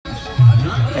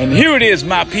And here it is,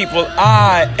 my people.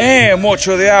 I am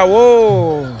Ocho de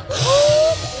Agua.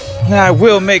 I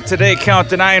will make today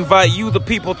count, and I invite you, the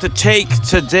people, to take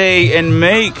today and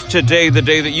make today the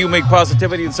day that you make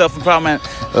positivity and self-empowerment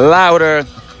louder.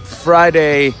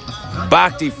 Friday,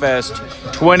 Bhakti Fest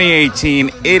 2018.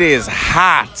 It is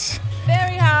hot.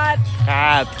 Very hot.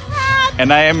 Hot.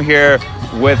 And I am here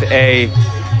with a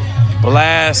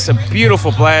blast, a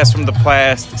beautiful blast from the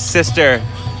past. Sister,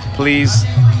 please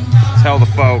tell the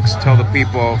folks, tell the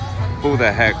people, who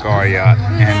the heck are ya?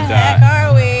 Who the heck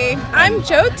are we? I'm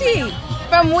Jyoti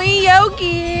from We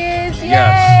Yogis. Yay,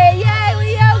 Yes. yay,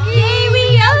 We Yogis. Yay, We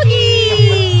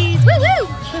Yogis. Woo woo.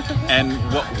 And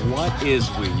what is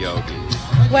We Yogis?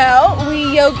 Well,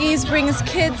 We Yogis brings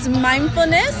kids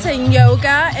mindfulness and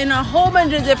yoga in a whole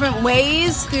bunch of different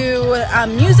ways through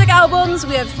music albums.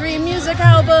 We have 3 music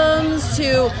albums,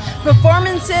 to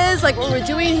performances like what we're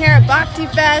doing here at Bhakti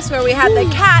Fest, where we have the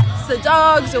cats, the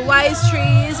dogs, the wise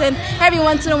trees, and every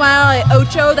once in a while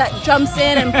Ocho that jumps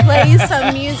in and plays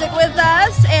some music with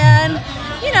us. And,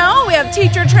 you know, we have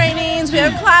teacher trainings, we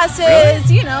have classes,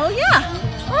 Really? you know,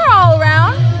 yeah, we're all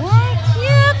around. What?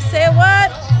 Yep, say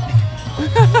what?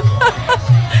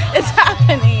 It's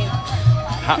happening.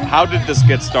 How did this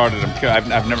get started?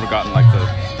 I've never gotten like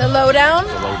The lowdown.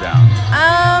 the lowdown.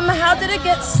 How did it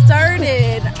get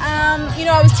started? You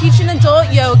know, I was teaching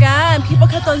adult yoga, and people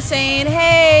kept on saying,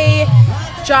 "Hey,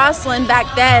 Jocelyn."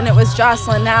 Back then, it was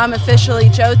Jocelyn. Now I'm officially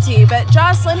Jyoti. But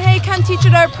Jocelyn, hey, come teach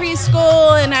at our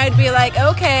preschool, and I'd be like,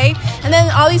 okay. And then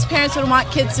all these parents would want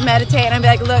kids to meditate, and I'd be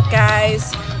like, look,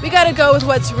 guys, we got to go with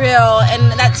what's real,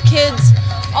 and that's kids'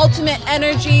 ultimate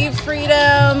energy,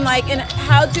 freedom, like, and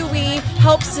how do we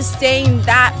help sustain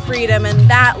that freedom and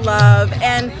that love?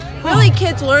 And really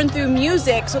kids learn through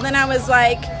music. So then I was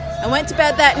like, I went to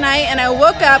bed that night and I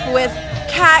woke up with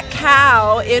Cat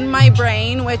Cow in my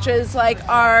brain, which is like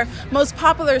our most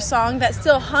popular song that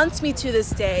still haunts me to this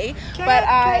day.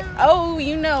 Oh,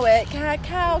 you know it. Cat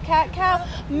cow,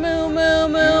 moo moo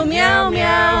moo, meow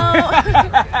meow.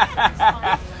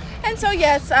 And so,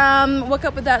 yes, woke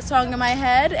up with that song in my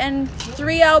head, and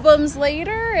 3 albums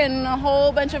later, and a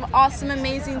whole bunch of awesome,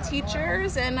 amazing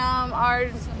teachers, and our,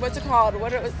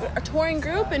 a touring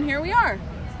group, and here we are.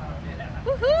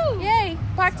 Woohoo! Yay!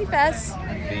 Bhakti Fest,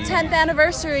 10th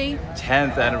anniversary.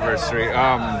 10th anniversary.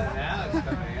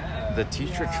 The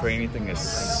teacher training thing is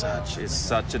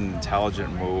such an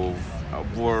intelligent move.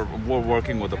 We're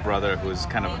working with a brother who's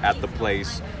kind of at the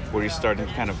place where he's starting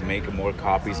to kind of make more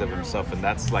copies of himself, and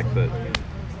that's like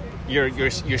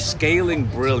you're scaling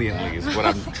brilliantly is what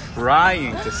I'm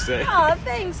trying to say. Oh,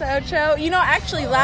 thanks, Ocho. You know, actually,